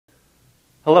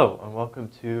Hello, and welcome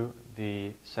to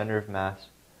the Center of Mass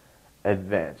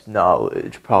Advanced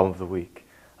Knowledge Problem of the Week.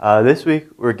 This week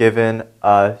we're given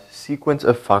a sequence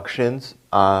of functions,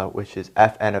 which is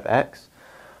fn of x,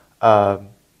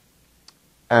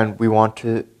 and we want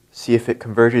to see if it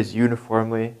converges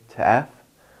uniformly to f,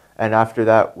 and after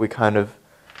that we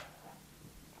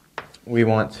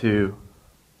want to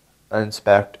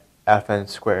inspect fn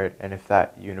squared, and if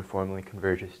that uniformly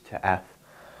converges to f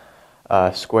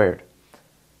squared.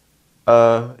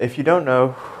 If you don't know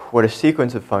what a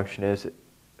sequence of functions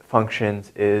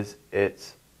is,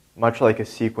 it's much like a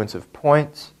sequence of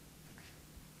points.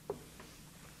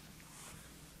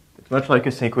 It's much like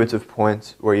a sequence of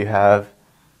points where you have,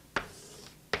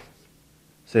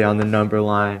 say on the number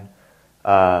line,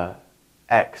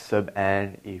 x sub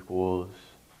n equals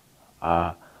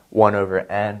 1 over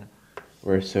n,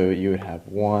 where so you would have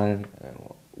 1,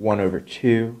 and 1 over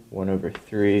 2, 1 over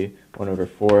 3, 1 over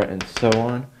 4, and so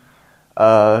on.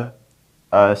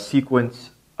 A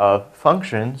sequence of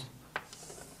functions,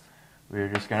 we're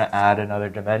just going to add another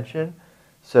dimension.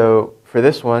 So for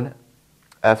this one,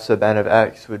 f sub n of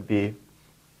x would be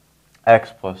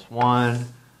x plus 1,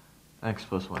 x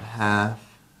plus 1 half,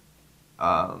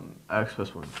 x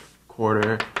plus 1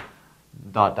 quarter,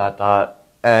 dot, dot, dot.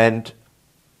 And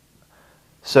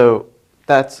so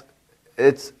it's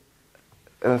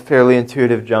a fairly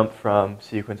intuitive jump from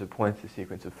sequence of points to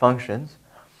sequence of functions.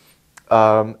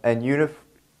 And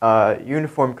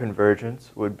uniform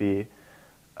convergence would be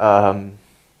I'll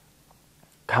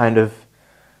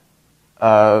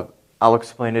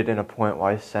explain it in a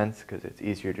pointwise sense because it's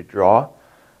easier to draw,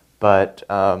 but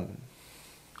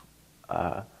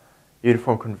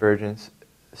uniform convergence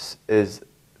is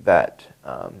that,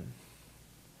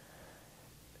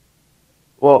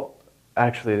 well,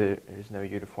 actually there's no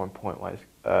uniform pointwise,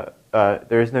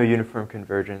 there is no uniform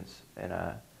convergence in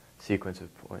a sequence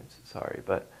of points, sorry,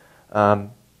 but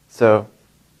so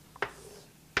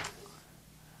if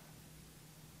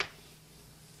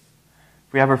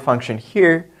we have our function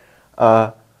here,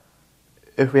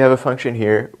 if we have a function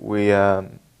here,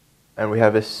 and we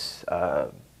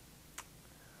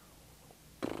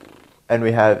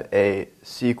have a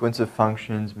sequence of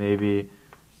functions, maybe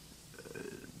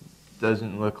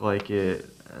doesn't look like it,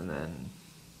 and then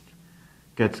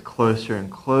gets closer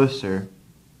and closer.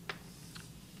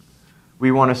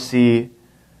 We want to see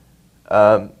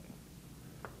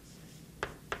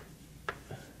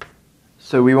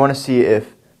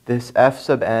if this f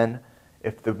sub n,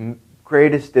 if the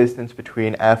greatest distance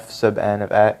between f sub n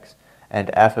of x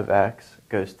and f of x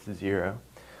goes to 0.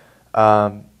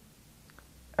 And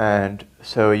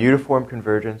so a uniform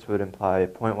convergence would imply a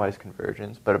pointwise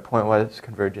convergence, but a pointwise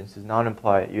convergence does not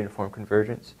imply a uniform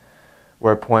convergence,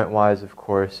 where pointwise, of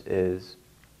course, is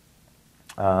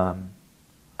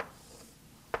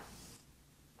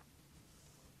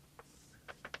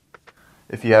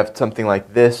if you have something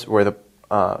like this, where the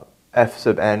f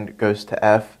sub n goes to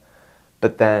f,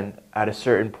 but then at a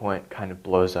certain point kind of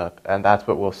blows up, and that's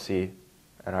what we'll see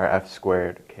in our f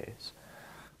squared case.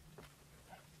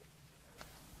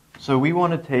 So we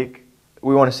want to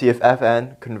see if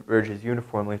fn converges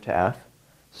uniformly to f.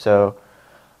 So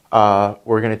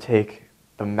we're going to take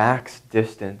the max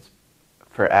distance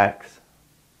for x.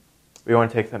 We want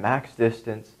to take the max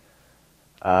distance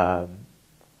that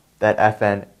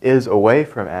fn is away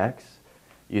from x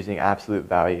using absolute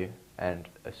value and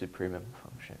a supremum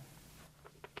function.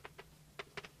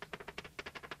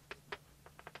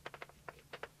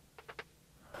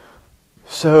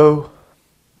 So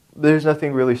there's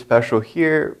nothing really special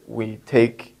here. We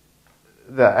take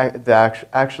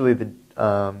actually the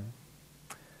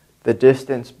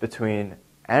distance between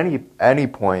any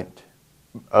point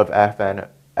of fn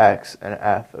x and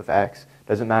f of x.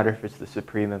 Doesn't matter if it's the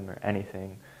supremum or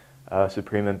anything.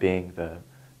 Supremum being the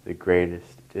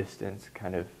greatest distance,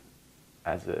 kind of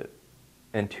as an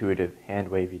intuitive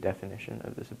hand-wavy definition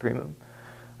of the supremum.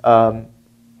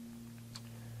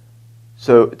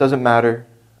 So it doesn't matter.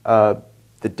 The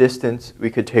distance, we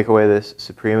could take away this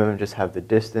supremum and just have the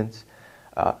distance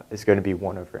is going to be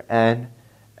 1 over n.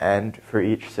 And for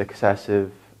each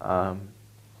successive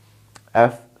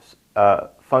f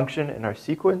function in our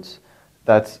sequence,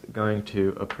 that's going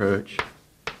to approach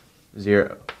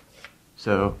 0.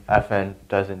 So fn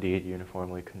does indeed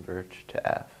uniformly converge to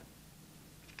f.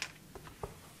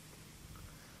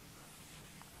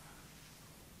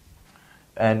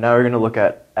 And now we're going to look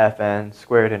at fn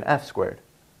squared and f squared.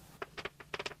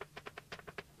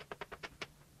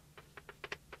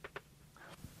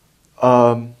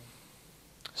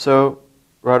 So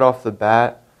right off the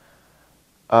bat,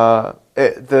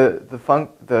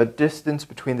 the distance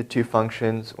between the two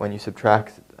functions when you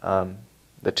subtract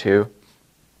the two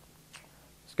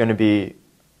is going to be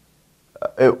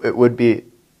it would be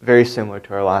very similar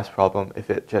to our last problem if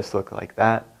it just looked like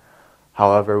that.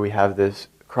 However, we have this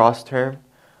cross term,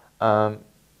 so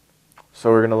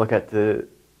we're going to look at the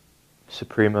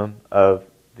supremum of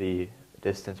the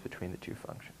distance between the two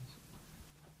functions.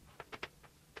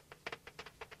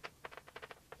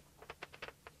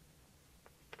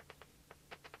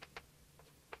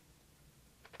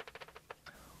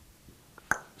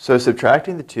 So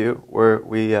subtracting the two,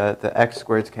 the x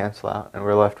squareds cancel out, and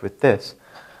we're left with this.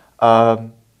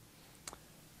 And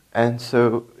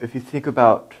so if you think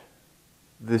about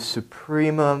the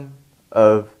supremum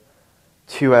of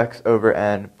 2x over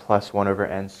n plus 1 over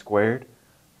n squared,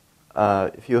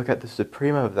 if you look at the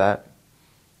supremum of that,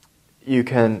 you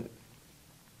can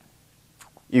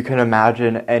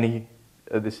imagine any.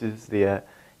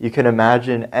 You can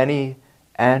imagine any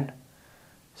n.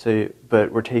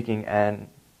 But we're taking n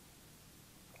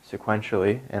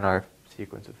sequentially in our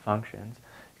sequence of functions.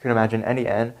 You can imagine any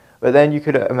n, but then you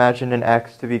could imagine an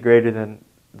x to be greater than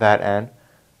that n.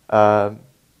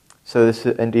 So this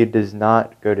indeed does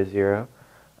not go to 0.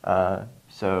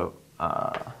 So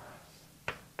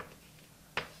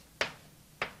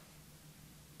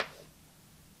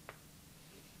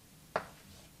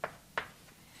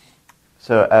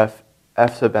f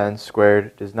sub n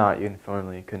squared does not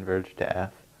uniformly converge to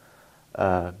f.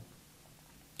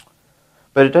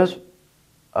 But it does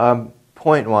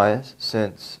point-wise,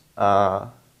 since,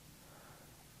 well,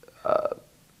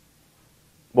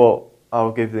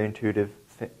 I'll give the intuitive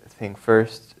thing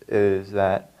first, is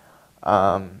that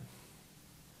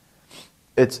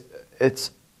it's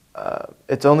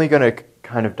only going to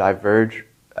kind of diverge.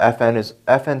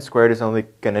 Fn squared is only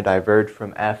going to diverge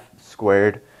from f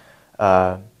squared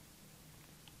at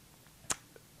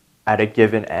a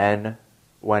given n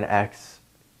when x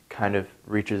kind of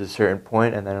reaches a certain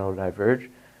point, and then it'll diverge.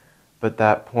 But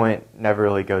that point never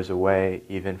really goes away,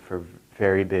 even for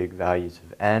very big values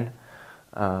of n.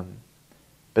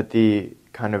 But the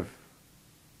kind of,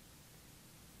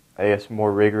 I guess,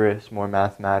 more rigorous, more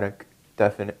mathematic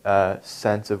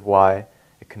sense of why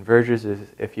it converges is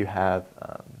if you have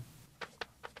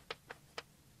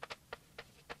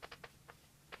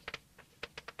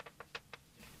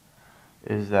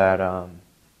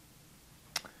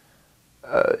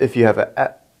if you have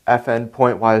a fn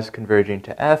pointwise converging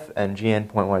to f and gn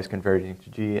pointwise converging to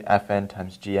g, fn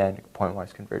times gn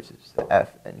pointwise converges to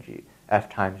f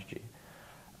times g.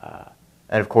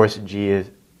 And of course,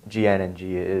 gn and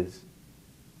g is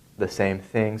the same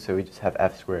thing, so we just have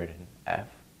f squared and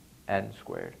fn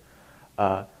squared.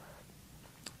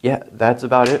 Yeah, that's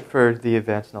about it for the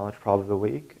advanced knowledge problem of the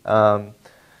week.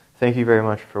 Thank you very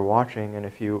much for watching, and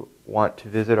if you want to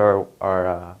visit our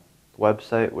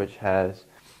website, which has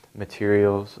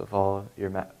materials of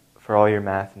for all your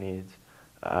math needs,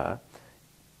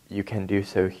 you can do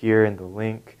so here in the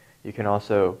link. You can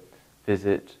also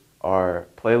visit our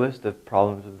playlist of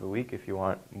problems of the week if you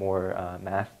want more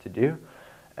math to do,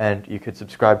 and you could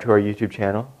subscribe to our YouTube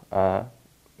channel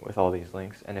with all these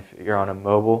links. And if you're on a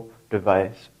mobile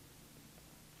device,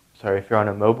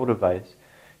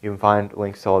 you can find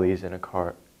links to all these in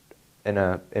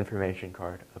a information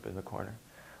card up in the corner.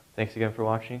 Thanks again for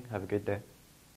watching. Have a good day.